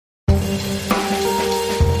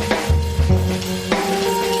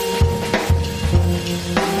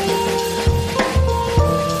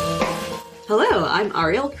Hello, I'm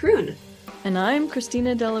Ariel Kroon. And I'm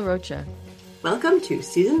Christina De La Rocha. Welcome to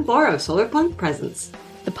Season 4 of Solarpunk Presents,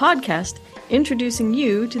 the podcast introducing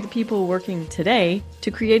you to the people working today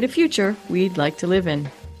to create a future we'd like to live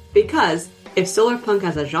in. Because if solarpunk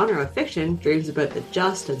as a genre of fiction dreams about the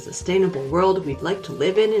just and sustainable world we'd like to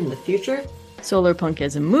live in the future, solarpunk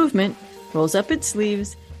as a movement rolls up its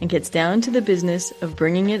sleeves and gets down to the business of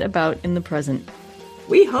bringing it about in the present.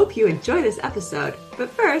 We hope you enjoy this episode,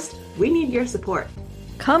 but first, we need your support.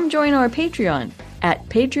 Come join our Patreon at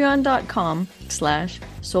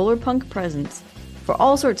patreon.com/solarpunkpresents for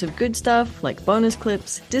all sorts of good stuff like bonus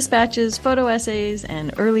clips, dispatches, photo essays,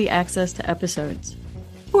 and early access to episodes.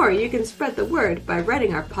 Or you can spread the word by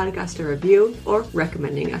writing our podcast a review or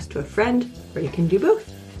recommending us to a friend, or you can do both.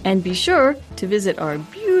 And be sure to visit our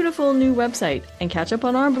beautiful new website and catch up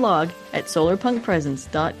on our blog at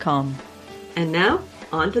solarpunkpresents.com. And now,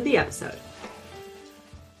 on to the episode.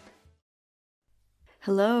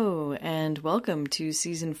 Hello, and welcome to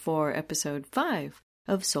Season 4, Episode 5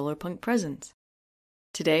 of Solarpunk Presents.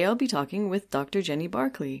 Today I'll be talking with Dr. Jenni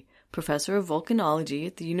Barclay, Professor of Volcanology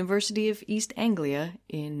at the University of East Anglia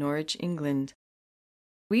in Norwich, England.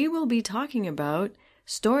 We will be talking about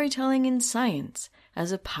storytelling in science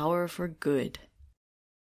as a power for good.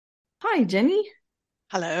 Hi, Jenni.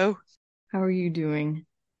 Hello. How are you doing?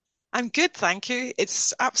 I'm good, thank you.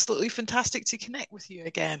 It's absolutely fantastic to connect with you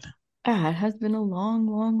again. It has been a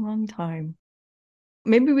long time.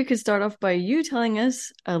 Maybe we could start off by you telling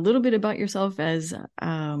us a little bit about yourself as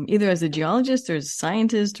either as a geologist or as a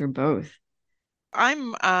scientist or both.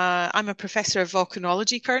 I'm a professor of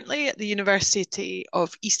volcanology currently at the University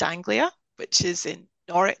of East Anglia, which is in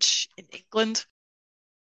Norwich in England.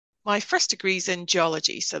 My first degree is in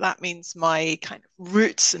geology, so that means my kind of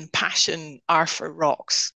roots and passion are for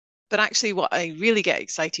rocks. But actually what I really get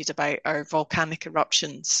excited about are volcanic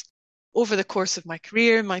eruptions. Over the course of my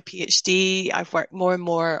career, my PhD, I've worked more and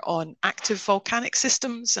more on active volcanic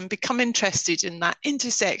systems and become interested in that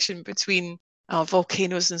intersection between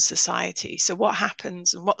volcanoes and society. So what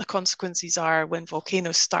happens and what the consequences are when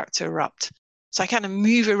volcanoes start to erupt. So I kind of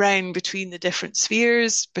move around between the different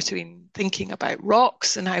spheres, between thinking about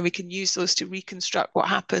rocks and how we can use those to reconstruct what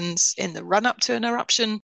happens in the run-up to an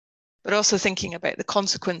eruption, but also thinking about the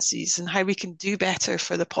consequences and how we can do better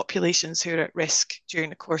for the populations who are at risk during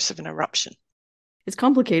the course of an eruption. It's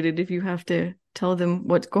complicated if you have to tell them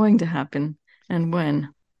what's going to happen and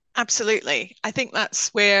when. Absolutely. I think that's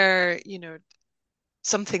where,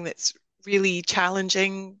 something that's really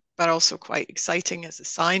challenging, but also quite exciting as a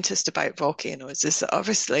scientist about volcanoes is that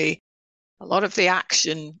obviously a lot of the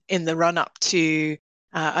action in the run-up to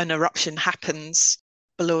an eruption happens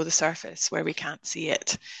below the surface where we can't see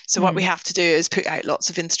it. So what we have to do is put out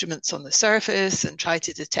lots of instruments on the surface and try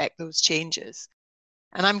to detect those changes.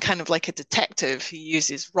 And I'm kind of like a detective who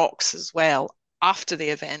uses rocks as well after the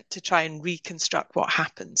event to try and reconstruct what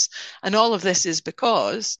happens. And all of this is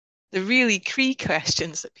because the really key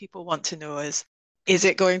questions that people want to know is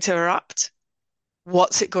it going to erupt?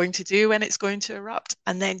 What's it going to do when it's going to erupt?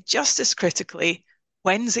 And then just as critically,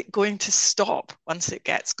 when's it going to stop once it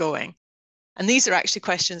gets going? And these are actually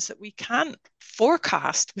questions that we can't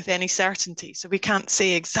forecast with any certainty. So we can't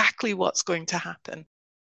say exactly what's going to happen.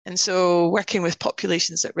 And so working with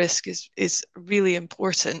populations at risk is really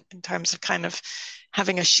important in terms of kind of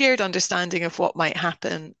having a shared understanding of what might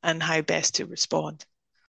happen and how best to respond.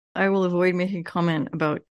 I will avoid making a comment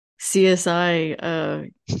about CSI,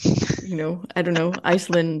 I don't know,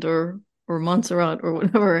 Iceland or Montserrat or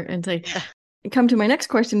whatever, and say, come to my next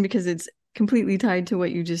question because it's completely tied to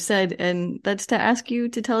what you just said, and that's to ask you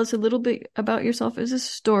to tell us a little bit about yourself as a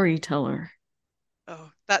storyteller.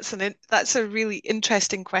 Oh, that's a really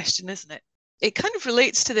interesting question, isn't it? It kind of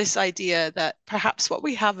relates to this idea that perhaps what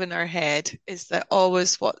we have in our head is that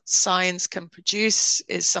always what science can produce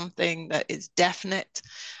is something that is definite,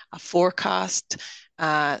 a forecast,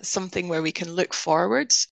 something where we can look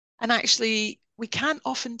forwards. And actually, we can't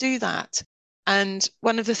often do that. And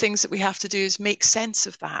one of the things that we have to do is make sense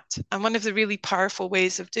of that. And one of the really powerful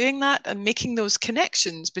ways of doing that and making those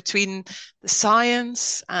connections between the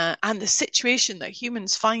science and the situation that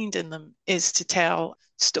humans find in them is to tell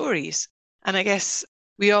stories. And I guess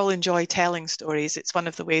we all enjoy telling stories. It's one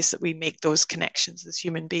of the ways that we make those connections as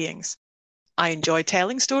human beings. I enjoy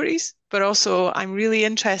telling stories, but also I'm really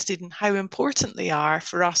interested in how important they are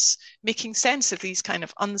for us making sense of these kind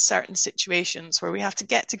of uncertain situations where we have to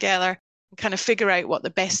get together and kind of figure out what the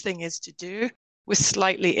best thing is to do with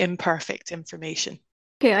slightly imperfect information.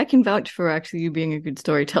 Okay, I can vouch for actually you being a good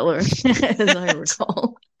storyteller, as I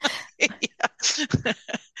recall. Yeah.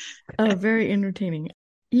 Very entertaining.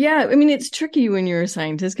 Yeah, I mean, it's tricky when you're a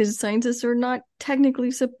scientist because scientists are not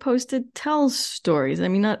technically supposed to tell stories. I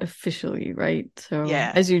mean, not officially, right? So,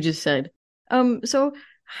 Yeah. as you just said. So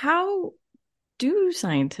how do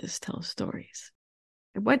scientists tell stories?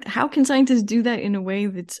 How can scientists do that in a way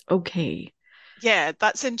that's okay? Yeah,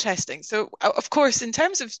 that's interesting. So, of course, in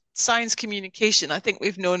terms of science communication, I think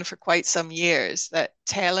we've known for quite some years that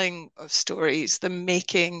telling of stories, the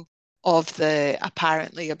making of the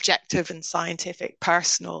apparently objective and scientific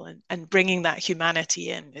personal and bringing that humanity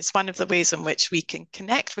in is one of the ways in which we can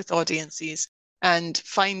connect with audiences and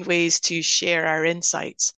find ways to share our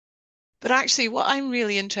insights. But actually, what I'm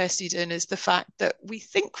really interested in is the fact that we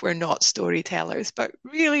think we're not storytellers, but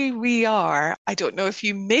really we are. I don't know if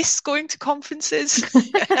you miss going to conferences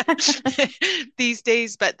these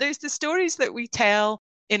days, but there's the stories that we tell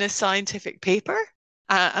in a scientific paper.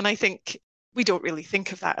 And I think we don't really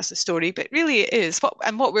think of that as a story, but really it is.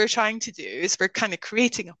 What we're trying to do is we're kind of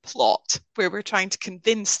creating a plot where we're trying to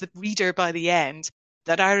convince the reader by the end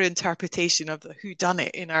that our interpretation of the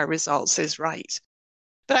whodunit in our results is right.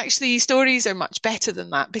 But actually, stories are much better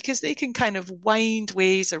than that because they can kind of wind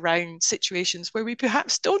ways around situations where we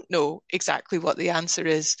perhaps don't know exactly what the answer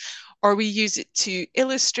is, or we use it to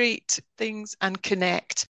illustrate things and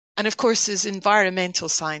connect. And of course, as environmental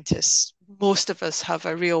scientists, most of us have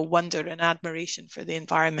a real wonder and admiration for the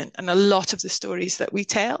environment. And a lot of the stories that we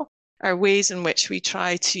tell are ways in which we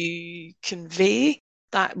try to convey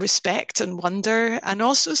that respect and wonder, and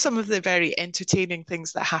also some of the very entertaining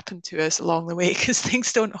things that happen to us along the way, because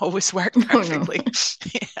things don't always work perfectly. Oh,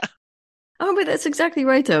 no. Yeah. Oh, but that's exactly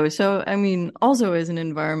right, though. So, I mean, also as an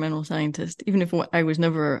environmental scientist, even if I was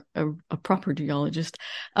never a proper geologist,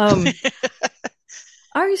 I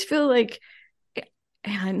always feel like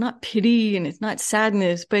not pity and it's not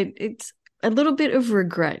sadness, but it's a little bit of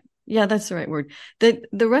regret. Yeah, that's the right word. That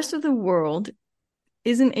the rest of the world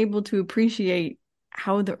isn't able to appreciate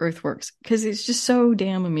how the Earth works because it's just so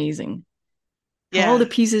damn amazing how all the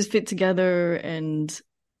Yeah. pieces fit together and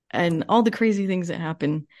all the crazy things that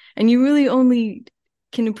happen. And you really only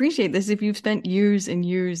can appreciate this if you've spent years and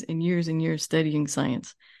years and years and years studying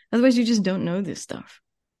science. Otherwise, you just don't know this stuff.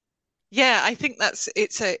 Yeah, I think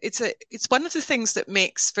it's one of the things that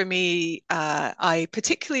makes for me. I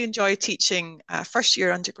particularly enjoy teaching first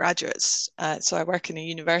year undergraduates. So I work in a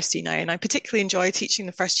university now, and I particularly enjoy teaching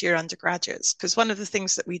the first year undergraduates because one of the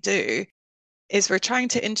things that we do is we're trying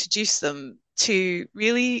to introduce them to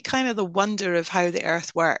really kind of the wonder of how the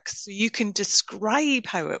earth works. So you can describe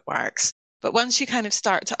how it works, but once you kind of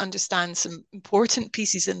start to understand some important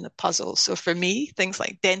pieces in the puzzle, so for me, things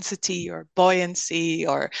like density or buoyancy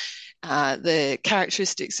or the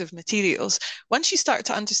characteristics of materials, once you start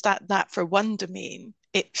to understand that for one domain,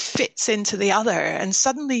 it fits into the other. And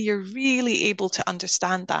suddenly you're really able to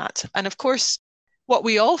understand that. And of course, what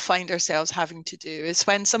we all find ourselves having to do is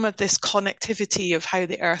when some of this connectivity of how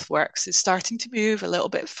the earth works is starting to move a little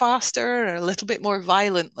bit faster or a little bit more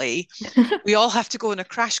violently, we all have to go on a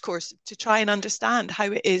crash course to try and understand how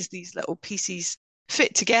it is these little pieces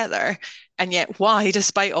fit together. And yet, why,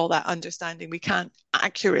 despite all that understanding, we can't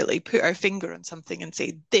accurately put our finger on something and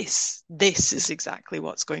say, this is exactly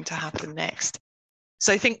what's going to happen next.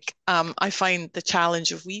 So I think I find the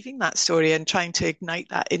challenge of weaving that story and trying to ignite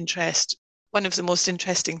that interest one of the most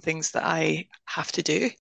interesting things that I have to do.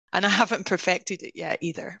 And I haven't perfected it yet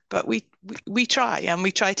either, but we try, and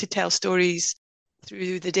we try to tell stories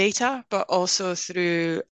through the data, but also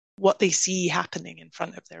through what they see happening in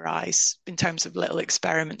front of their eyes in terms of little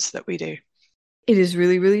experiments that we do. It is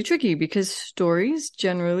really, really tricky because stories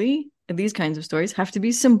generally, these kinds of stories, have to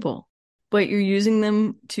be simple, but you're using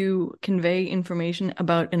them to convey information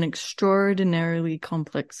about an extraordinarily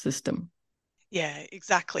complex system. Yeah,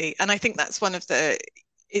 exactly. And I think that's one of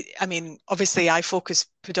I mean, obviously I focus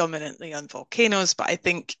predominantly on volcanoes, but I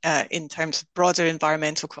think in terms of broader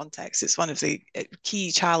environmental context, it's one of the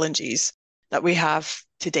key challenges that we have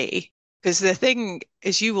today. Because the thing,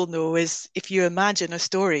 as you will know, is if you imagine a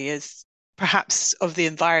story as perhaps of the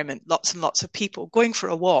environment, lots and lots of people going for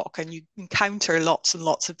a walk and you encounter lots and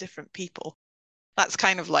lots of different people. That's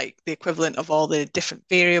kind of like the equivalent of all the different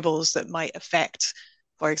variables that might affect,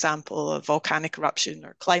 for example, a volcanic eruption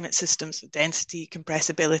or climate systems, so density,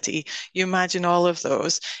 compressibility. You imagine all of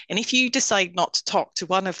those. And if you decide not to talk to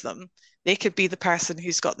one of them, they could be the person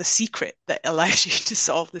who's got the secret that allows you to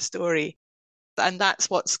solve the story. And that's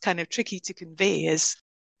what's kind of tricky to convey is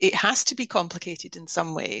it has to be complicated in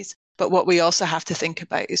some ways, But what we also have to think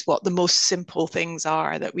about is what the most simple things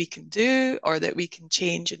are that we can do or that we can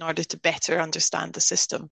change in order to better understand the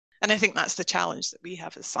system. And I think that's the challenge that we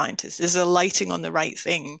have as scientists, is alighting on the right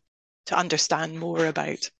thing to understand more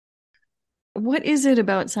about. What is it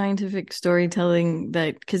about scientific storytelling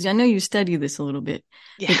that, because I know you study this a little bit,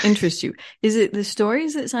 that interests you? Is it the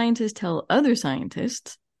stories that scientists tell other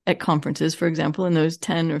scientists at conferences, for example, in those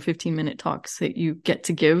 10 or 15-minute talks that you get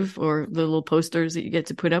to give, or the little posters that you get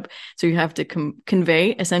to put up? So you have to convey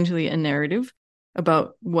essentially a narrative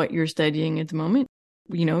about what you're studying at the moment,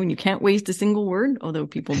 and you can't waste a single word, although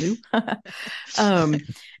people do.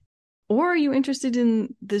 Or are you interested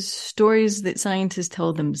in the stories that scientists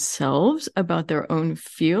tell themselves about their own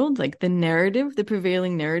field, like the narrative, the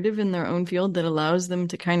prevailing narrative in their own field that allows them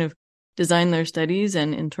to kind of design their studies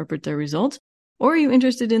and interpret their results? Or are you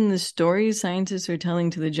interested in the stories scientists are telling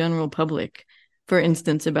to the general public, for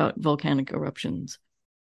instance, about volcanic eruptions?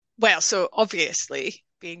 Well, so obviously,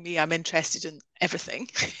 being me, I'm interested in everything.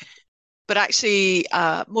 But actually,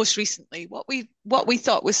 most recently, what we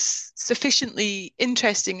thought was sufficiently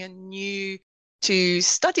interesting and new to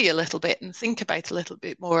study a little bit and think about a little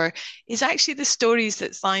bit more is actually the stories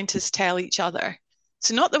that scientists tell each other.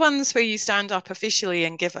 So not the ones where you stand up officially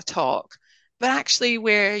and give a talk, but actually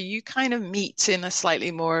where you kind of meet in a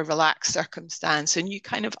slightly more relaxed circumstance and you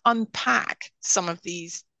kind of unpack some of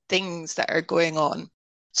these things that are going on.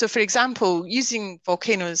 So, for example, using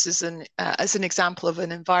volcanoes as an example of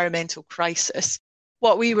an environmental crisis,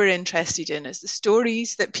 what we were interested in is the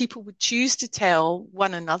stories that people would choose to tell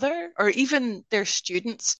one another or even their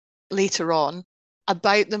students later on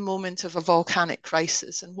about the moment of a volcanic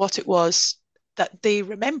crisis and what it was that they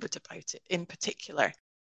remembered about it in particular.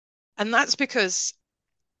 And that's because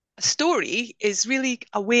a story is really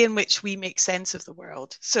a way in which we make sense of the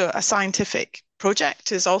world. So a scientific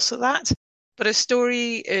project is also that. But a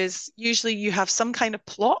story is usually you have some kind of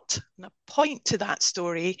plot and a point to that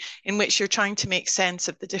story in which you're trying to make sense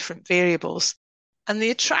of the different variables. And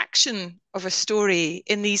the attraction of a story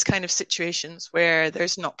in these kind of situations where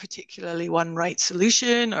there's not particularly one right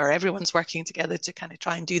solution or everyone's working together to kind of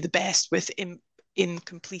try and do the best with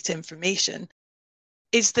incomplete information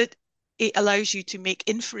is that it allows you to make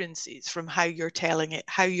inferences from how you're telling it,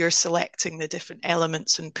 how you're selecting the different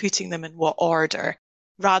elements and putting them in what order,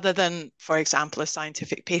 rather than, for example, a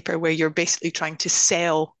scientific paper where you're basically trying to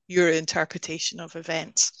sell your interpretation of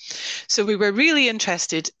events. So we were really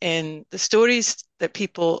interested in the stories that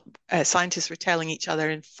scientists were telling each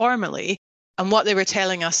other informally and what they were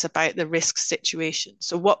telling us about the risk situation.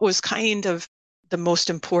 So what was kind of the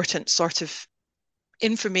most important sort of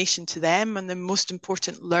information to them and the most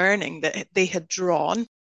important learning that they had drawn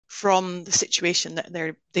from the situation that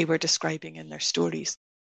they were describing in their stories.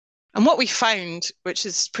 And what we found, which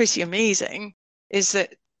is pretty amazing, is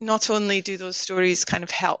that not only do those stories kind of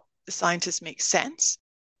help the scientists make sense,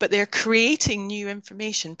 but they're creating new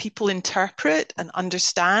information. People interpret and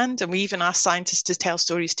understand, and we even asked scientists to tell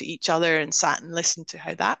stories to each other and sat and listened to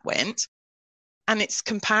how that went. And it's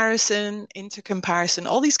comparison, intercomparison,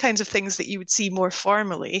 all these kinds of things that you would see more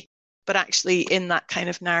formally, but actually in that kind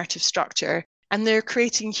of narrative structure. And they're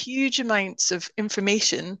creating huge amounts of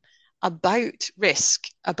information about risk,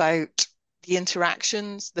 about the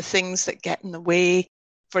interactions, the things that get in the way.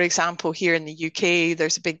 For example, here in the UK,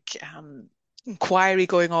 there's a big inquiry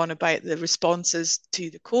going on about the responses to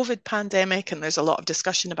the COVID pandemic, and there's a lot of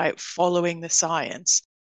discussion about following the science.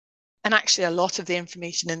 And actually, a lot of the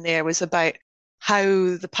information in there was about how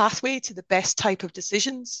the pathway to the best type of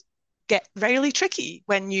decisions get really tricky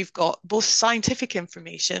when you've got both scientific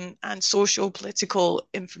information and social, political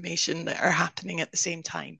information that are happening at the same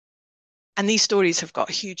time. And these stories have got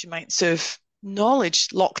huge amounts of knowledge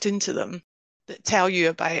locked into them that tell you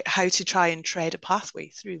about how to try and tread a pathway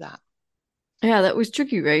through that. Yeah, that was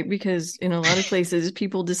tricky, right? Because in a lot of places,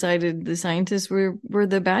 people decided the scientists were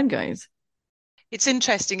the bad guys. It's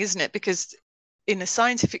interesting, isn't it? Because in a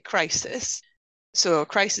scientific crisis, so a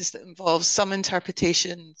crisis that involves some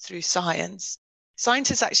interpretation through science,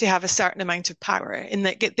 scientists actually have a certain amount of power in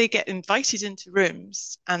that they get invited into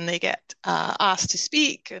rooms and they get asked to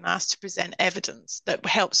speak and asked to present evidence that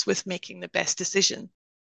helps with making the best decision.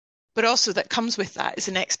 But also that comes with that is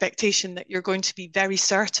an expectation that you're going to be very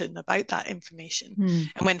certain about that information.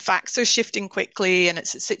 And when facts are shifting quickly and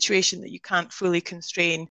it's a situation that you can't fully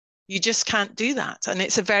constrain, you just can't do that. And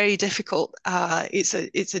it's a very difficult, it's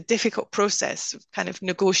a difficult process of kind of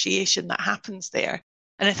negotiation that happens there.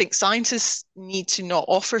 And I think scientists need to not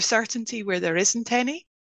offer certainty where there isn't any,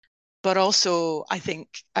 but also I think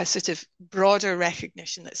a sort of broader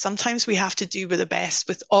recognition that sometimes we have to do with the best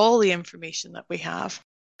with all the information that we have.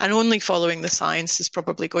 And only following the science is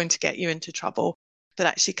probably going to get you into trouble, but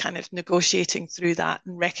actually kind of negotiating through that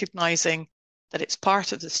and recognizing that it's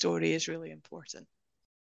part of the story is really important.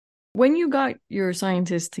 When you got your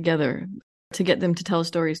scientists together to get them to tell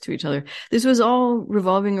stories to each other, this was all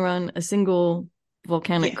revolving around a single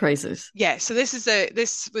volcanic crisis. Yeah, so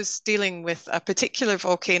this was dealing with a particular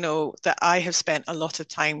volcano that I have spent a lot of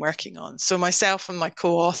time working on. So myself and my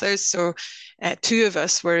co-authors, two of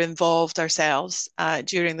us were involved ourselves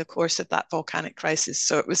during the course of that volcanic crisis.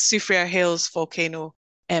 So it was Soufriere Hills volcano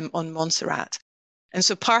on Montserrat. And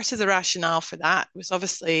so part of the rationale for that was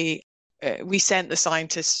obviously we sent the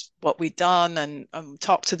scientists what we'd done and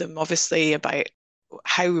talked to them obviously about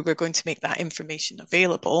how we were going to make that information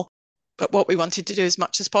available. But what we wanted to do as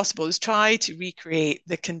much as possible is try to recreate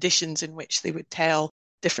the conditions in which they would tell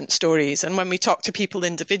different stories. And when we talk to people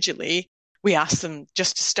individually, we ask them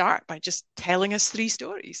just to start by just telling us 3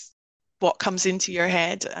 stories. What comes into your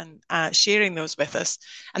head and sharing those with us,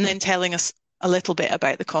 and then telling us a little bit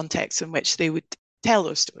about the context in which they would tell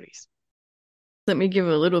those stories. Let me give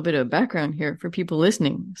a little bit of background here for people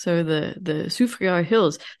listening. So the Soufriere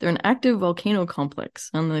Hills, they're an active volcano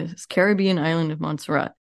complex on the Caribbean island of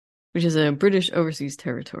Montserrat, which is a British overseas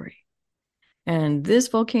territory. And this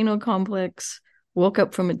volcano complex woke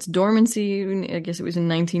up from its dormancy, I guess it was in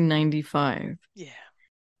 1995. Yeah.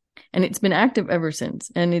 And it's been active ever since.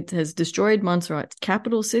 And it has destroyed Montserrat's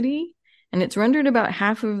capital city, and it's rendered about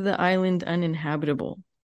half of the island uninhabitable,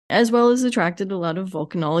 as well as attracted a lot of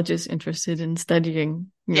volcanologists interested in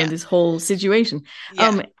studying this whole situation.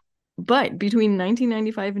 Yeah. But between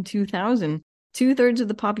 1995 and 2000, 2/3 of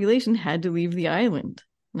the population had to leave the island.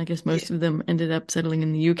 And I guess most of them ended up settling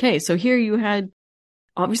in the UK. So here you had,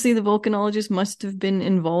 obviously the volcanologists must have been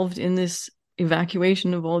involved in this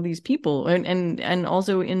evacuation of all these people and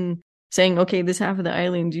also in saying, okay, this half of the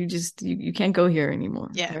island, you can't go here anymore.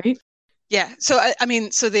 Yeah. Right? Yeah. So,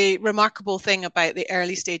 so the remarkable thing about the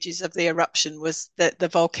early stages of the eruption was that the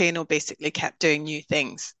volcano basically kept doing new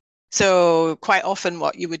things. So quite often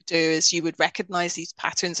what you would do is you would recognize these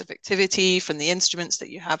patterns of activity from the instruments that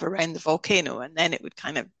you have around the volcano, and then it would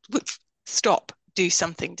kind of stop, do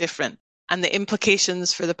something different. And the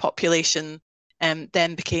implications for the population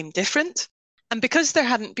then became different. And because there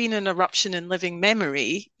hadn't been an eruption in living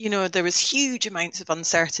memory, there was huge amounts of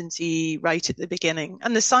uncertainty right at the beginning.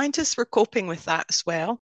 And the scientists were coping with that as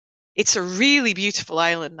well. It's a really beautiful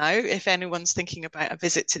island now. If anyone's thinking about a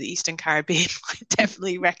visit to the Eastern Caribbean, I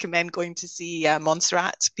definitely recommend going to see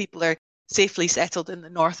Montserrat. People are safely settled in the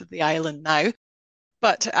north of the island now.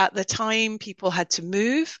 But at the time, people had to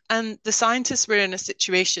move, and the scientists were in a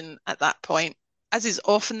situation at that point, as is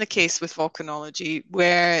often the case with volcanology,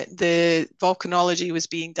 where the volcanology was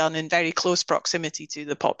being done in very close proximity to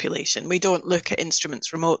the population. We don't look at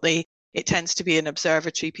instruments remotely. It tends to be an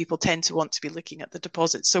observatory. People tend to want to be looking at the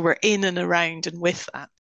deposits. So we're in and around and with that.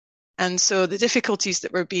 And so the difficulties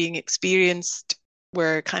that were being experienced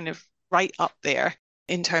were kind of right up there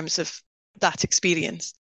in terms of that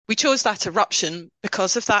experience. We chose that eruption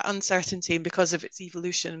because of that uncertainty and because of its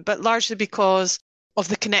evolution, but largely because of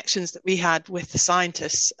the connections that we had with the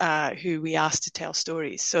scientists who we asked to tell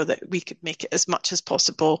stories so that we could make it as much as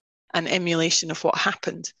possible an emulation of what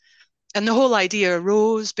happened. And the whole idea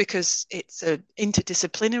arose because it's an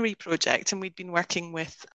interdisciplinary project, and we'd been working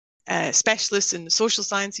with specialists in the social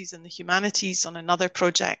sciences and the humanities on another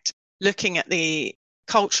project, looking at the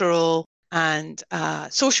cultural and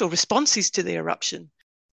social responses to the eruption.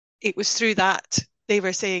 It was through that they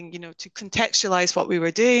were saying, to contextualize what we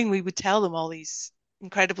were doing, we would tell them all these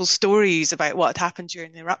incredible stories about what had happened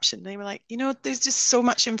during the eruption. And they were like, there's just so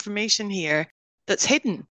much information here that's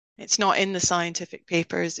hidden. It's not in the scientific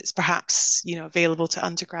papers. It's perhaps, available to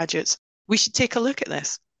undergraduates. We should take a look at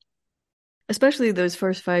this. Especially those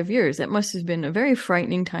first 5 years. That must have been a very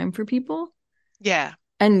frightening time for people. Yeah.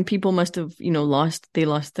 And people must have, lost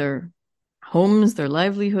their homes, their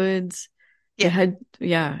livelihoods. Yeah.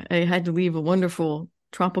 They had to leave a wonderful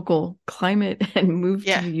tropical climate and move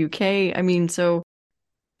to the UK. I mean, so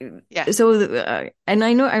yeah. So, and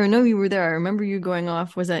I know you were there. I remember you going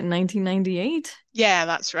off. Was that in 1998? Yeah,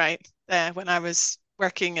 that's right. When I was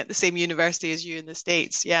working at the same university as you in the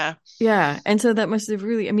States. Yeah. Yeah. And so that must have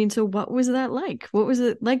really, so what was that like? What was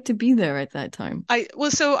it like to be there at that time?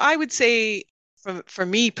 So I would say for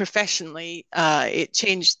me professionally, it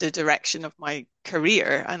changed the direction of my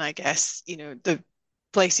career. And I guess, the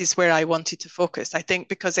places where I wanted to focus, I think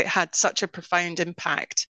because it had such a profound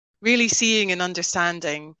impact, really seeing and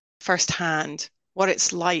understanding firsthand what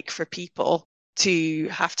it's like for people to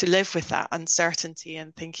have to live with that uncertainty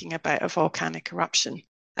and thinking about a volcanic eruption.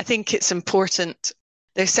 I think it's important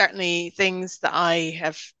there's certainly things that I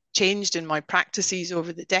have changed in my practices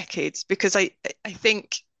over the decades because I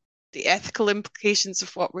think the ethical implications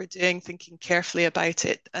of what we're doing, thinking carefully about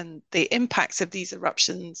it, and the impacts of these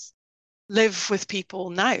eruptions live with people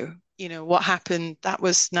now. You know, what happened, that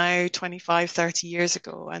was now 25, 30 years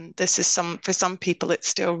ago. And this is for some people, it's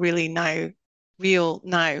still really now, real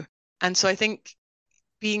now. And so I think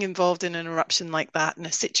being involved in an eruption like that, in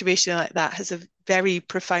a situation like that, has a very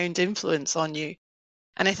profound influence on you.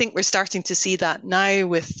 And I think we're starting to see that now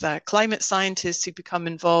with climate scientists who become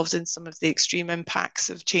involved in some of the extreme impacts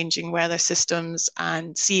of changing weather systems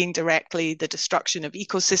and seeing directly the destruction of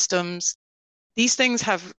ecosystems. These things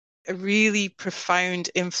have a really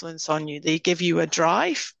profound influence on you. They give you a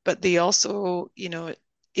drive, but they also,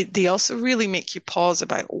 they also really make you pause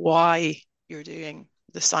about why you're doing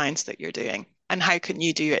the science that you're doing and how can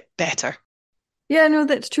you do it better. Yeah, no,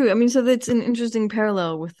 that's true. I mean, so that's an interesting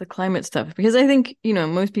parallel with the climate stuff because I think,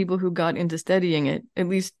 most people who got into studying it, at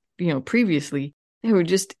least, previously, they were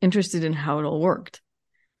just interested in how it all worked,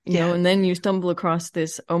 and then you stumble across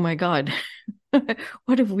this, oh my God,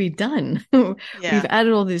 what have we done? We've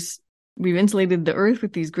added all this, we've insulated the earth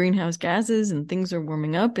with these greenhouse gases and things are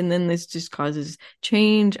warming up. And then this just causes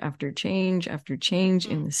change after change after change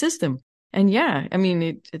in the system. And yeah, I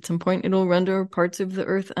mean, at some point it'll render parts of the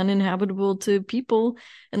earth uninhabitable to people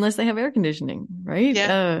unless they have air conditioning, right?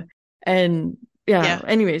 Yeah.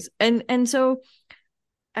 Anyways. And so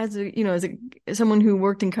as someone who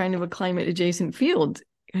worked in kind of a climate adjacent field,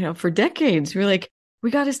 for decades, we're like, we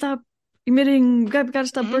got to stop emitting, we got to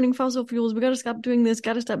stop burning fossil fuels. We got to stop doing this,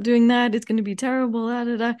 got to stop doing that. It's going to be terrible.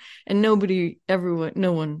 And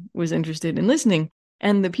no one was interested in listening.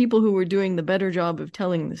 And the people who were doing the better job of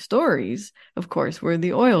telling the stories, of course, were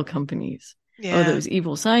the oil companies. Yeah. Or those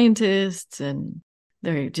evil scientists, and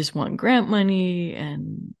they just want grant money,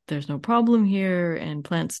 and there's no problem here. And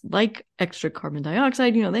plants like extra carbon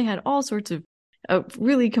dioxide, they had all sorts of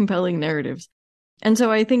really compelling narratives. And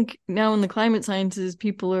so I think now in the climate sciences,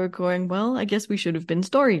 people are going, well, I guess we should have been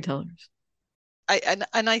storytellers.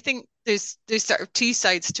 I think there's sort of two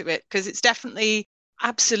sides to it because it's definitely,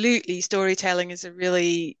 absolutely, storytelling is a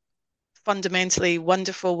really fundamentally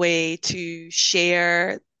wonderful way to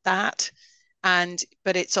share that.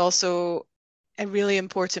 But it's also a really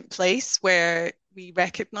important place where we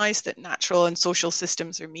recognize that natural and social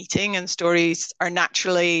systems are meeting and stories are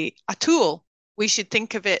naturally a tool. We should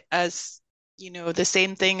think of it as the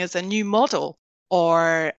same thing as a new model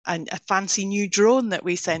or a fancy new drone that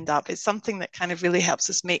we send up. It's something that kind of really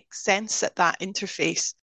helps us make sense at that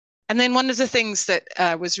interface. And then one of the things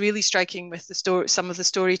that was really striking with some of the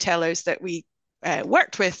storytellers that we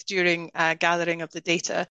worked with during gathering of the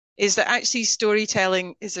data is that actually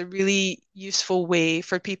storytelling is a really useful way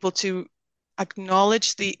for people to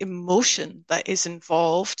acknowledge the emotion that is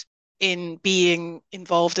involved in being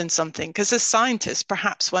involved in something. Because as scientists,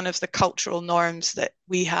 perhaps one of the cultural norms that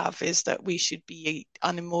we have is that we should be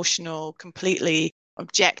unemotional, completely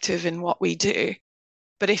objective in what we do.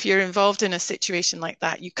 But if you're involved in a situation like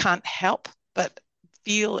that, you can't help but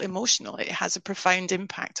feel emotional. It has a profound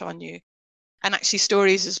impact on you. And actually,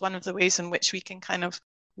 stories is one of the ways in which we can kind of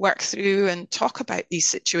work through and talk about these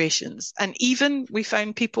situations. And even we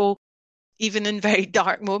found people, even in very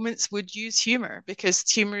dark moments, would use humor because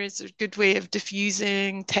humor is a good way of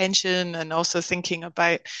diffusing tension and also thinking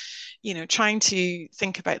about, trying to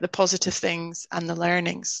think about the positive things and the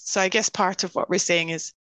learnings. So I guess part of what we're saying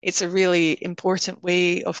is it's a really important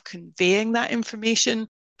way of conveying that information,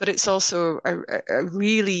 but it's also a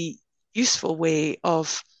really useful way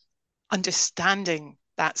of understanding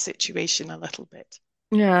that situation a little bit.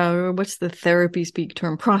 Yeah, what's the therapy speak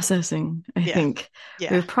term? Processing, I think.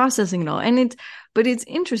 Yeah. We're processing it all. And but it's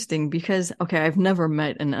interesting because, okay, I've never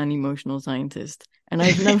met an unemotional scientist and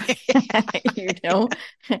I've never,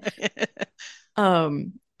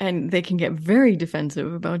 and they can get very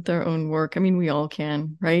defensive about their own work. I mean, we all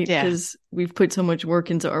can, right? Because we've put so much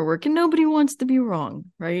work into our work and nobody wants to be wrong,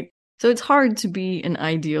 right? So it's hard to be an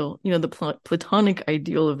ideal, the platonic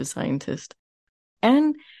ideal of a scientist.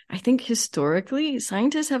 And I think historically,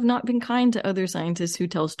 scientists have not been kind to other scientists who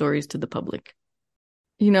tell stories to the public.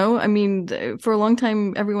 I mean, for a long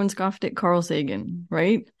time, everyone scoffed at Carl Sagan,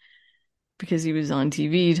 right? Because he was on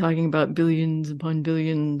TV talking about billions upon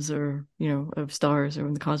billions or, of stars or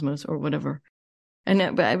in the cosmos or whatever.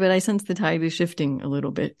 But I sense the tide is shifting a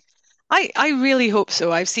little bit. I really hope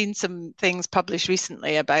so. I've seen some things published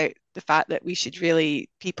recently about the fact that we should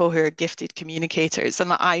people who are gifted communicators,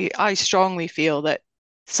 and I strongly feel that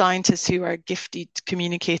scientists who are gifted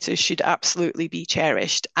communicators should absolutely be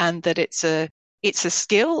cherished, and that it's a it's a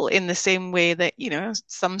skill in the same way that,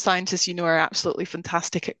 some scientists, are absolutely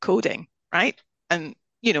fantastic at coding, right? And,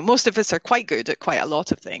 most of us are quite good at quite a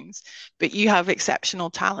lot of things, but you have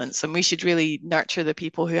exceptional talents, and we should really nurture the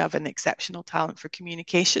people who have an exceptional talent for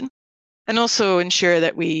communication and also ensure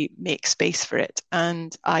that we make space for it.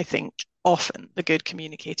 And I think often the good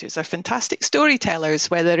communicators are fantastic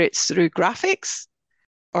storytellers, whether it's through graphics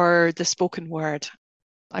or the spoken word.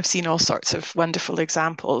 I've seen all sorts of wonderful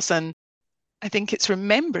examples. And I think it's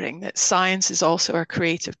remembering that science is also a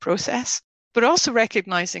creative process, but also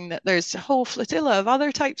recognizing that there's a whole flotilla of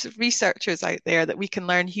other types of researchers out there that we can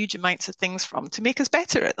learn huge amounts of things from to make us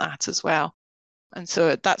better at that as well. And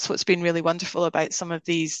so that's what's been really wonderful about some of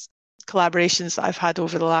these collaborations that I've had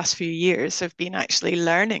over the last few years. Have been actually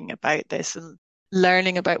learning about this and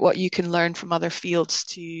learning about what you can learn from other fields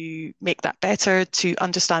to make that better, to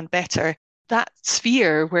understand better that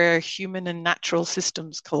sphere where human and natural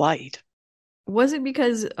systems collide. Was it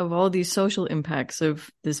because of all these social impacts of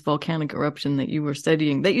this volcanic eruption that you were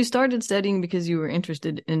studying, that you started studying because you were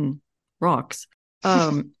interested in rocks,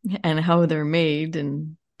 and how they're made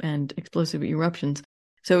and explosive eruptions?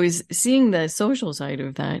 So is seeing the social side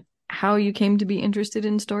of that how you came to be interested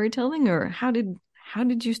in storytelling, or how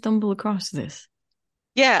did you stumble across this?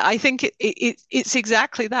 Yeah, I think it's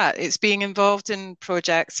exactly that. It's being involved in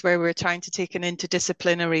projects where we're trying to take an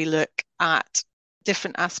interdisciplinary look at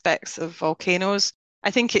different aspects of volcanoes.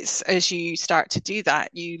 I think it's as you start to do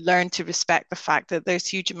that, you learn to respect the fact that there's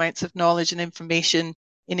huge amounts of knowledge and information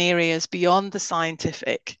in areas beyond the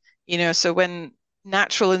scientific. So when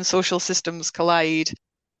natural and social systems collide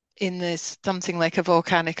in this something like a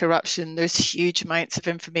volcanic eruption, there's huge amounts of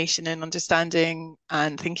information and understanding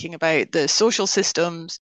and thinking about the social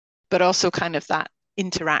systems, but also kind of that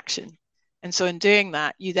interaction. And so in doing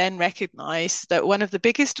that, you then recognize that one of the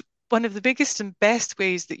biggest and best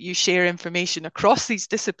ways that you share information across these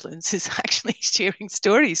disciplines is actually sharing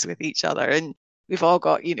stories with each other. And we've all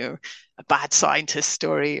got, a bad scientist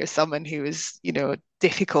story or someone who is,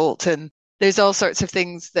 difficult, and there's all sorts of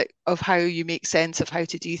things of how you make sense of how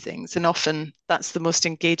to do things. And often that's the most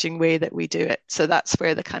engaging way that we do it. So that's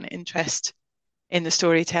where the kind of interest in the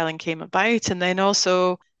storytelling came about. And then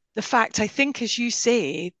also the fact, I think, as you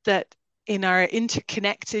say, that in our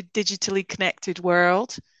interconnected, digitally connected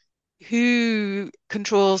world, who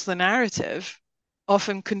controls the narrative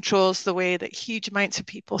often controls the way that huge amounts of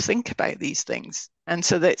people think about these things. And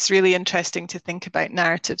so that's really interesting to think about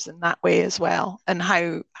narratives in that way as well, and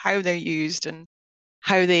how they're used and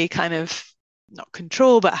how they kind of not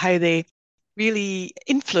control, but how they really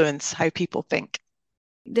influence how people think.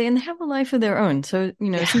 They have a life of their own. So,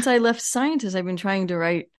 since I left scientists, I've been trying to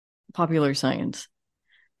write popular science.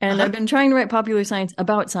 And I've been trying to write popular science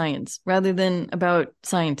about science rather than about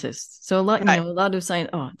scientists. So a lot, a lot of science.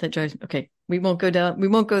 Oh, that drives me. Okay, we won't go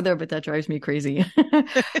there, but that drives me crazy.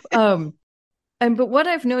 But what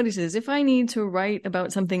I've noticed is if I need to write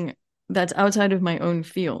about something that's outside of my own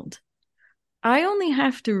field, I only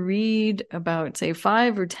have to read about, say,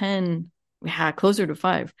 5 or 10, closer to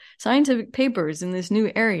 5 scientific papers in this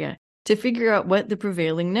new area to figure out what the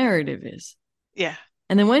prevailing narrative is. Yeah.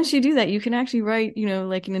 And then once you do that, you can actually write,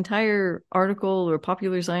 like an entire article or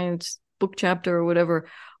popular science book chapter or whatever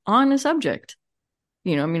on a subject.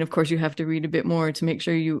 Of course, you have to read a bit more to make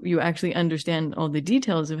sure you actually understand all the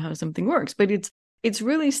details of how something works. But it's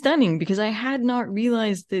really stunning because I had not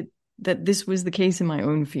realized that this was the case in my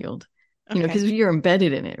own field, because you're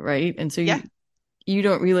embedded in it, right? And so you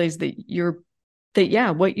don't realize that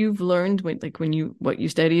what you've learned, what you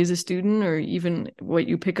study as a student, or even what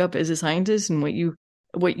you pick up as a scientist, and what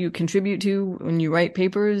you contribute to when you write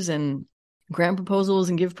papers and grant proposals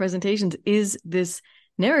and give presentations is this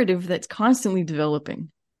narrative that's constantly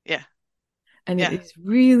developing. Yeah. And it is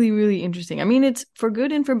really, really interesting. I mean, it's for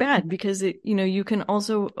good and for bad because you can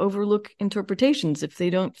also overlook interpretations if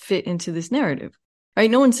they don't fit into this narrative,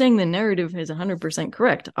 right? No one's saying the narrative is 100%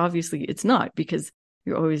 correct. Obviously it's not, because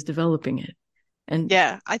you're always developing it. And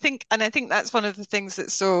I think that's one of the things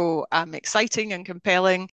that's so exciting and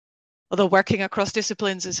compelling. Although working across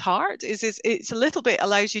disciplines is hard, it's a little bit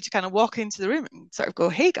allows you to kind of walk into the room and sort of go,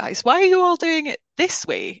 hey guys, why are you all doing it this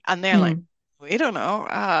way? And they're like, we don't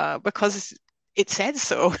know, because it said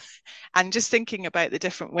so. And just thinking about the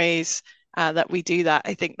different ways that we do that,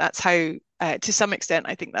 I think that's how, to some extent,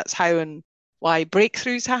 I think that's how and why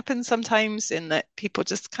breakthroughs happen sometimes, in that people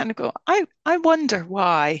just kind of go, I wonder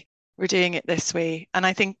why we're doing it this way. And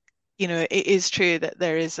I think, it is true that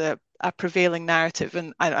there is a prevailing narrative,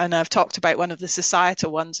 and I've talked about one of the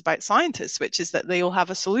societal ones about scientists, which is that they all have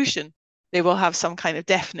a solution They will have some kind of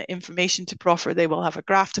definite information to proffer. They will have a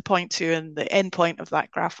graph to point to, and the end point of that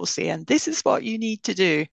graph will say, and this is what you need to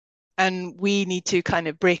do. And we need to kind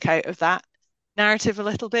of break out of that narrative a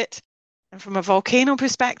little bit. And from a volcano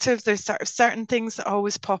perspective, there's sort of certain things that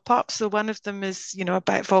always pop up. So one of them is,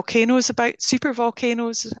 about volcanoes, about super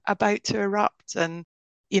volcanoes about to erupt, and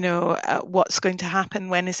what's going to happen,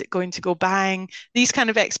 when is it going to go bang? These kind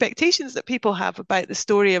of expectations that people have about the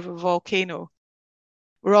story of a volcano.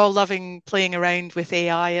 We're all loving playing around with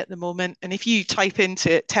AI at the moment. And if you type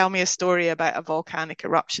into it, tell me a story about a volcanic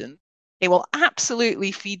eruption, it will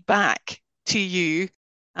absolutely feed back to you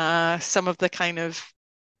some of the kind of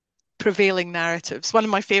prevailing narratives. One of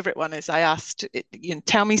my favorite one is, I asked,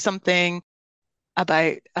 tell me something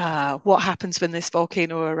about what happens when this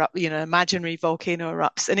volcano erupts, imaginary volcano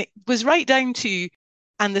erupts. And it was right down to,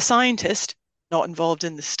 and the scientist, not involved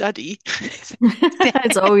in the study.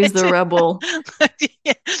 It's always the rebel.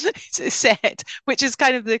 Yeah, it's said, which is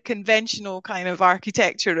kind of the conventional kind of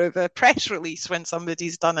architecture of a press release when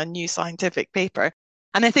somebody's done a new scientific paper.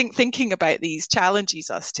 And I think thinking about these challenges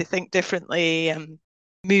us to think differently and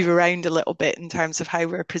move around a little bit in terms of how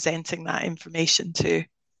we're presenting that information too.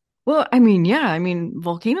 Well,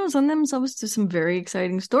 volcanoes on themselves to some very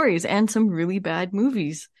exciting stories and some really bad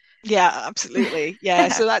movies. Yeah, absolutely. Yeah.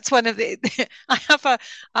 So that's one of the, I have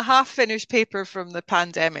a half finished paper from the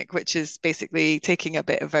pandemic, which is basically taking a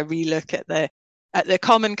bit of a relook at the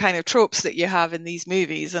common kind of tropes that you have in these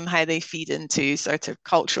movies and how they feed into sort of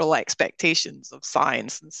cultural expectations of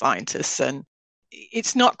science and scientists. And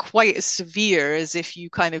it's not quite as severe as if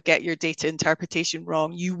you kind of get your data interpretation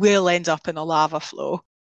wrong, you will end up in a lava flow.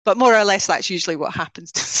 But more or less, that's usually what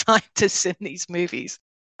happens to scientists in these movies.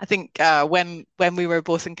 I think when we were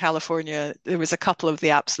both in California, there was a couple of the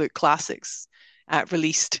absolute classics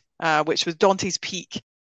released, which was Dante's Peak,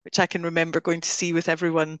 which I can remember going to see with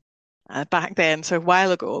everyone back then, so a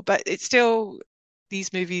while ago. But it's still,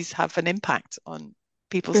 these movies have an impact on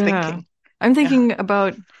people's thinking. I'm thinking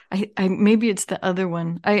about, I maybe it's the other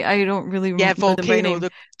one. I don't really remember Volcano,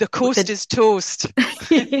 the coast is toast.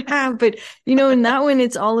 Yeah, but in that one,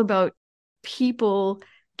 it's all about people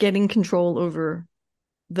getting control over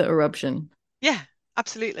the eruption. Yeah,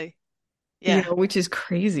 absolutely. Yeah. Which is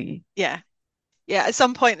crazy. Yeah. Yeah, at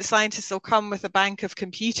some point the scientists will come with a bank of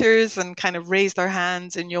computers and kind of raise their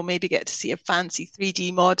hands, and you'll maybe get to see a fancy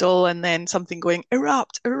 3D model and then something going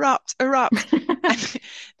erupt, erupt, erupt. And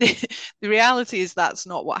the reality is that's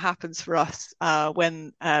not what happens for us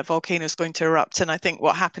when a volcano is going to erupt. And I think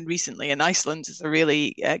what happened recently in Iceland is a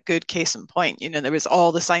really good case in point. There was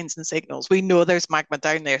all the signs and signals. We know there's magma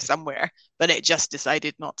down there somewhere, but it just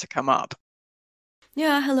decided not to come up.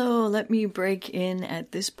 Yeah, hello. Let me break in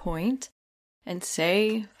at this point and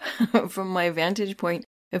say, from my vantage point,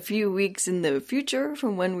 a few weeks in the future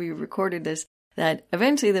from when we recorded this, that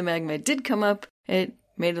eventually the magma did come up. It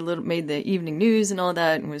made the evening news and all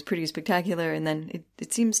that, and was pretty spectacular. And then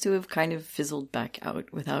it seems to have kind of fizzled back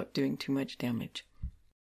out without doing too much damage.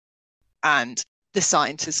 And the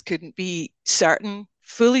scientists couldn't be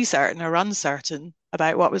fully certain or uncertain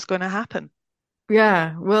about what was going to happen.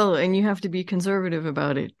 Yeah, well, and you have to be conservative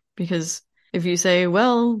about it, because if you say,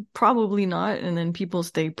 well, probably not, and then people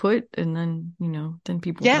stay put, and then, then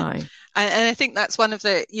people die. And I think that's one of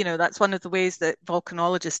the ways that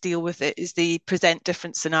volcanologists deal with it, is they present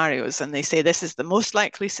different scenarios, and they say, this is the most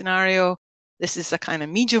likely scenario. This is a kind of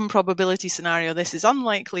medium probability scenario. This is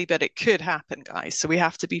unlikely, but it could happen, guys. So we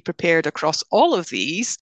have to be prepared across all of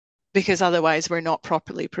these, because otherwise we're not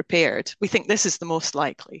properly prepared. We think this is the most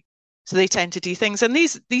likely. So they tend to do things. And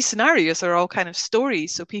these scenarios are all kind of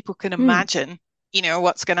stories. So people can imagine,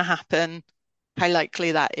 what's going to happen, how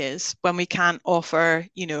likely that is, when we can't offer,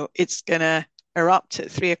 it's going to erupt at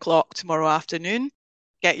 3:00 tomorrow afternoon.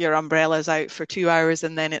 Get your umbrellas out for 2 hours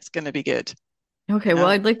and then it's going to be good. Okay, well,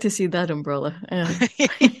 I'd like to see that umbrella.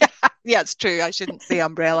 Yeah, it's true. I shouldn't say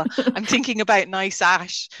umbrella. I'm thinking about nice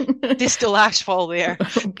ash, distal ash fall there.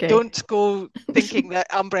 Okay. Don't go thinking that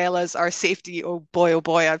umbrellas are safety. Oh boy,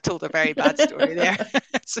 I've told a very bad story there.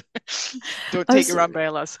 So, don't take your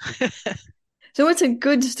umbrellas. So what's a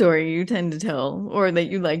good story you tend to tell, or that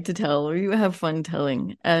you like to tell, or you have fun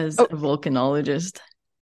telling as a volcanologist?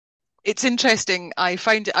 It's interesting. I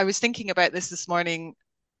was thinking about this morning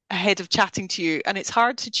ahead of chatting to you, and it's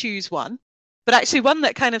hard to choose one. But actually, one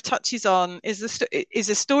that kind of touches on is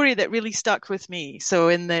a story that really stuck with me. So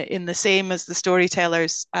in the same as the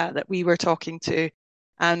storytellers that we were talking to,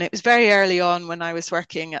 and it was very early on when I was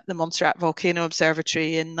working at the Montserrat Volcano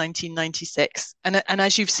Observatory in 1996. And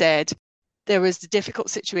as you've said, there was the difficult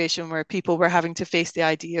situation where people were having to face the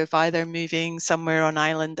idea of either moving somewhere on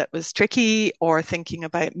island that was tricky or thinking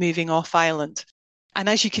about moving off island. And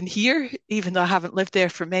as you can hear, even though I haven't lived there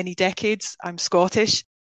for many decades, I'm Scottish.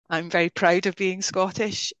 I'm very proud of being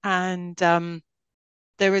Scottish. And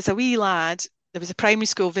there was a wee lad, there was a primary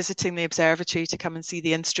school visiting the observatory to come and see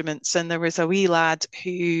the instruments. And there was a wee lad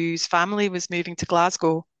whose family was moving to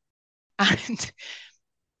Glasgow. And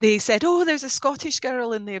they said, oh, there's a Scottish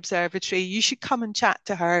girl in the observatory. You should come and chat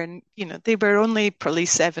to her. And, they were only probably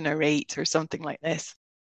 7 or 8 or something like this.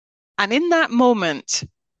 And in that moment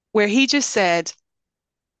where he just said,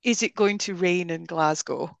 is it going to rain in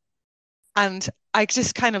Glasgow? And I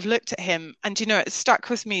just kind of looked at him and, it stuck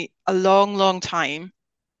with me a long, long time.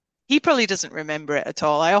 He probably doesn't remember it at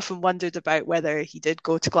all. I often wondered about whether he did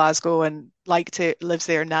go to Glasgow and liked it, lives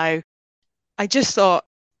there now. I just thought,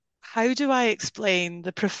 how do I explain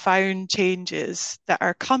the profound changes that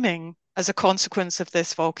are coming as a consequence of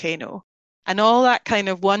this volcano? And all that kind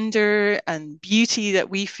of wonder and beauty that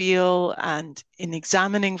we feel and in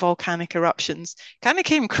examining volcanic eruptions kind of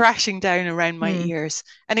came crashing down around my ears.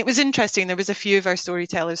 And it was interesting. There was a few of our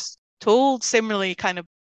storytellers told similarly kind of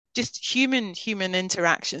just human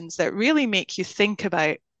interactions that really make you think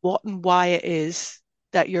about what and why it is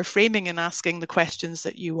that you're framing and asking the questions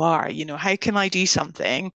that you are. How can I do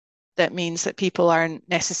something that means that people aren't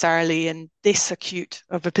necessarily in this acute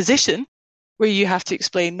of a position where you have to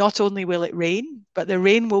explain not only will it rain, but the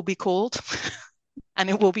rain will be cold and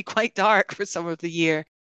it will be quite dark for some of the year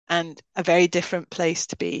and a very different place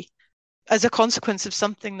to be as a consequence of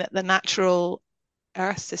something that the natural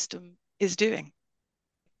Earth system is doing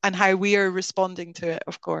and how we are responding to it,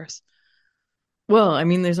 of course. Well, I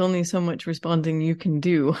mean, there's only so much responding you can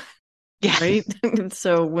do, right?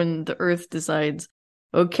 So when the Earth decides,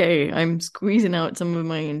 okay, I'm squeezing out some of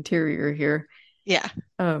my interior here. Yeah.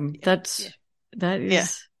 That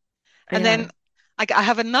is. And then I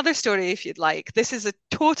have another story if you'd like. This is a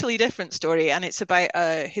totally different story, and it's about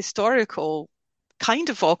a historical kind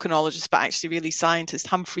of volcanologist, but actually really scientist,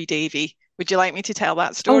 Humphrey Davy. Would you like me to tell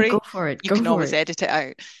that story? Oh, go for it. You can always edit it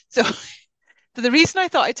out. So the reason I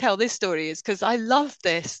thought I'd tell this story is because I love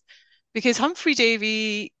this, because Humphrey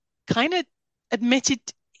Davy kind of admitted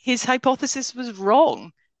his hypothesis was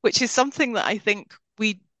wrong, which is something that I think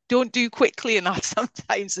we don't do quickly enough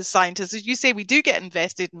sometimes as scientists. As you say, we do get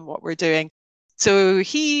invested in what we're doing. So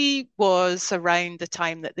he was around the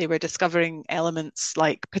time that they were discovering elements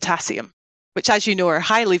like potassium, which, as you know, are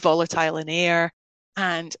highly volatile in air.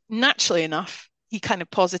 And naturally enough, he kind of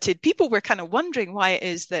posited, people were kind of wondering why it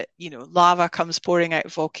is that, lava comes pouring out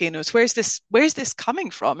of volcanoes. Where's this coming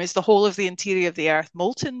from? Is the whole of the interior of the Earth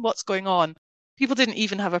molten? What's going on? People didn't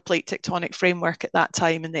even have a plate tectonic framework at that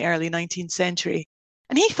time in the early 19th century.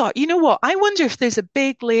 And he thought, you know what? I wonder if there's a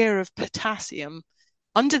big layer of potassium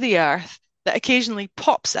under the Earth that occasionally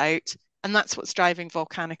pops out, and that's what's driving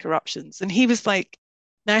volcanic eruptions. And he was like,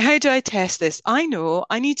 now, how do I test this? I know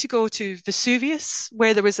I need to go to Vesuvius,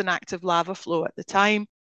 where there was an active lava flow at the time.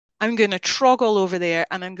 I'm going to trog all over there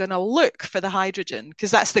and I'm going to look for the hydrogen,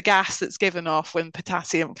 because that's the gas that's given off when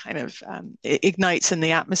potassium kind of ignites in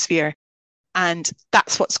the atmosphere. And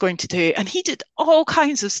that's what's going to do. And he did all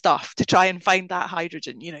kinds of stuff to try and find that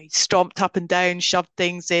hydrogen. He stomped up and down, shoved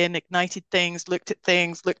things in, ignited things, looked at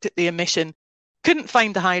the emission, couldn't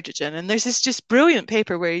find the hydrogen. And there's this just brilliant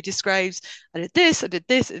paper where he describes, I did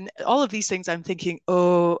this, and all of these things. I'm thinking,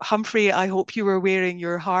 oh, Humphrey, I hope you were wearing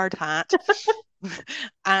your hard hat.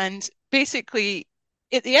 And basically,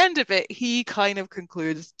 at the end of it, he kind of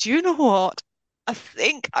concludes, do you know what? I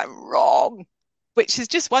think I'm wrong. Which is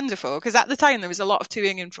just wonderful, because at the time there was a lot of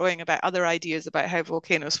toing and froing about other ideas about how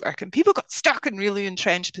volcanoes work, and people got stuck in really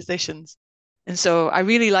entrenched positions. And so I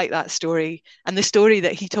really like that story, and the story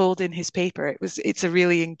that he told in his paper. It's a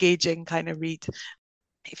really engaging kind of read.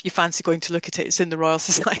 If you fancy going to look at it, it's in the Royal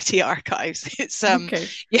Society archives. It's okay.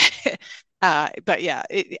 But yeah,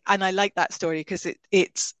 and I like that story because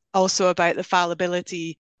it's also about the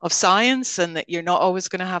fallibility of science, and that you're not always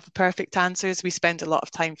going to have the perfect answers. We spend a lot of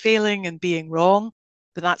time failing and being wrong,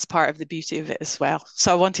 but that's part of the beauty of it as well.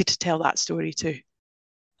 So I wanted to tell that story too.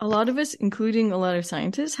 A lot of us, including a lot of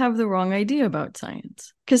scientists, have the wrong idea about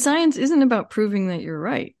science, because science isn't about proving that you're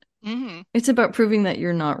right. Mm-hmm. It's about proving that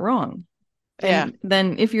you're not wrong. Yeah. And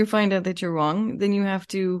then if you find out that you're wrong, then you have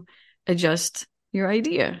to adjust your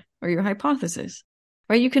idea or your hypothesis,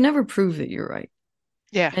 right? You can never prove that you're right.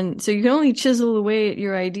 Yeah. And so you can only chisel away at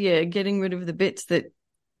your idea, getting rid of the bits that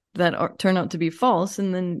turn out to be false,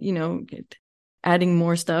 and then, adding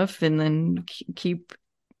more stuff, and then keep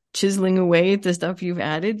chiseling away at the stuff you've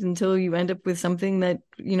added until you end up with something that,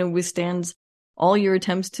 withstands all your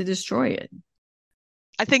attempts to destroy it.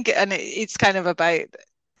 I think, and it's kind of about,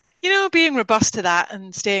 being robust to that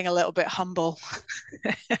and staying a little bit humble.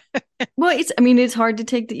 Well, it's hard to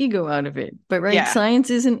take the ego out of it, but right, Yeah. science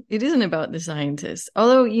isn't about the scientists.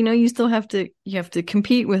 Although, you still have to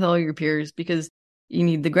compete with all your peers because you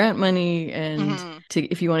need the grant money, and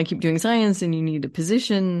if you want to keep doing science, then you need a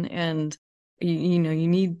position, and you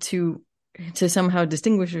need to somehow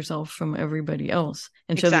distinguish yourself from everybody else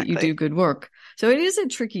and show that you do good work. So it is a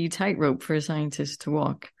tricky tightrope for a scientist to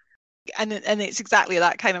walk. And it's exactly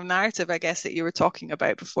that kind of narrative, I guess, that you were talking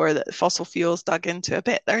about before, that fossil fuels dug into a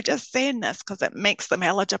bit. They're just saying this because it makes them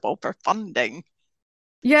eligible for funding.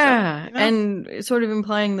 Yeah, so, and sort of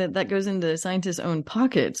implying that goes into scientists' own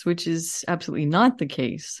pockets, which is absolutely not the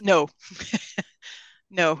case. No.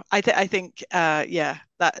 No, I think,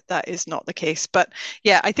 that is not the case. But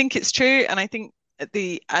yeah, I think it's true. And I think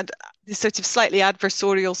the sort of slightly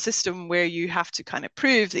adversarial system where you have to kind of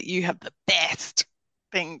prove that you have the best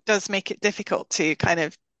thing does make it difficult to kind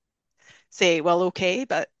of say, well, okay,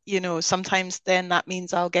 but sometimes then that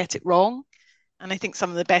means I'll get it wrong. And I think some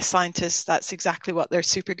of the best scientists, that's exactly what they're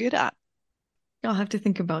super good at. I'll have to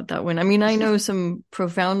think about that one. I mean, I know some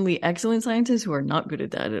profoundly excellent scientists who are not good at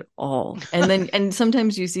that at all. And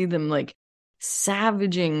sometimes you see them like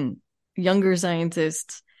savaging younger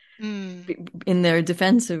scientists in their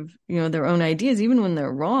defense of, their own ideas, even when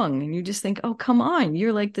they're wrong. And you just think, oh, come on,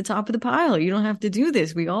 you're like the top of the pile. You don't have to do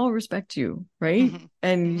this. We all respect you, right?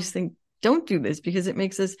 And you just think, don't do this because it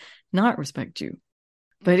makes us not respect you.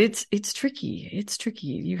 But it's tricky. It's tricky.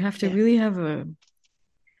 You have to really have a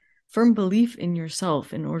firm belief in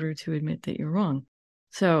yourself in order to admit that you're wrong.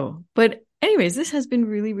 So, but anyways, this has been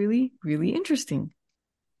really, really, really interesting.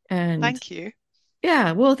 And thank you.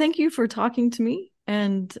 Yeah, well, thank you for talking to me.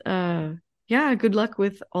 And good luck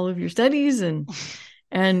with all of your studies and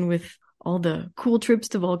with all the cool trips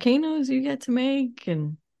to volcanoes you get to make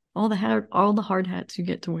and all the hard hats you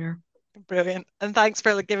get to wear. Brilliant. And thanks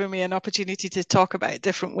for giving me an opportunity to talk about a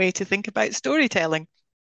different way to think about storytelling.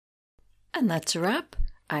 And that's a wrap.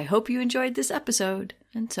 I hope you enjoyed this episode.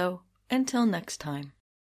 And so, until next time.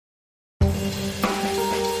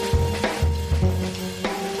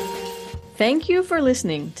 Thank you for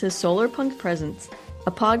listening to Solarpunk Presents,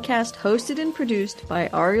 a podcast hosted and produced by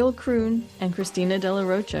Ariel Kroon and Christina De La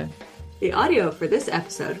Rocha. The audio for this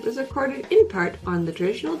episode was recorded in part on the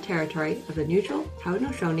traditional territory of the neutral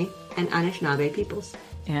Haudenosaunee and Anishinaabe peoples.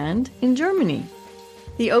 And in Germany.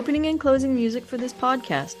 The opening and closing music for this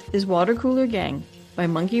podcast is Water Cooler Gang by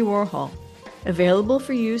Monkey Warhol, available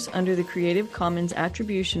for use under the Creative Commons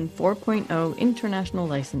Attribution 4.0 International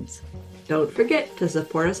License. Don't forget to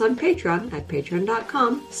support us on Patreon at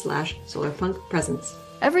patreon.com/solarpunkpresents.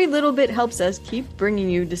 Every little bit helps us keep bringing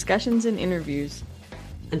you discussions and interviews.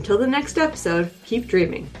 Until the next episode, keep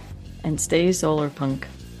dreaming. And stay solarpunk.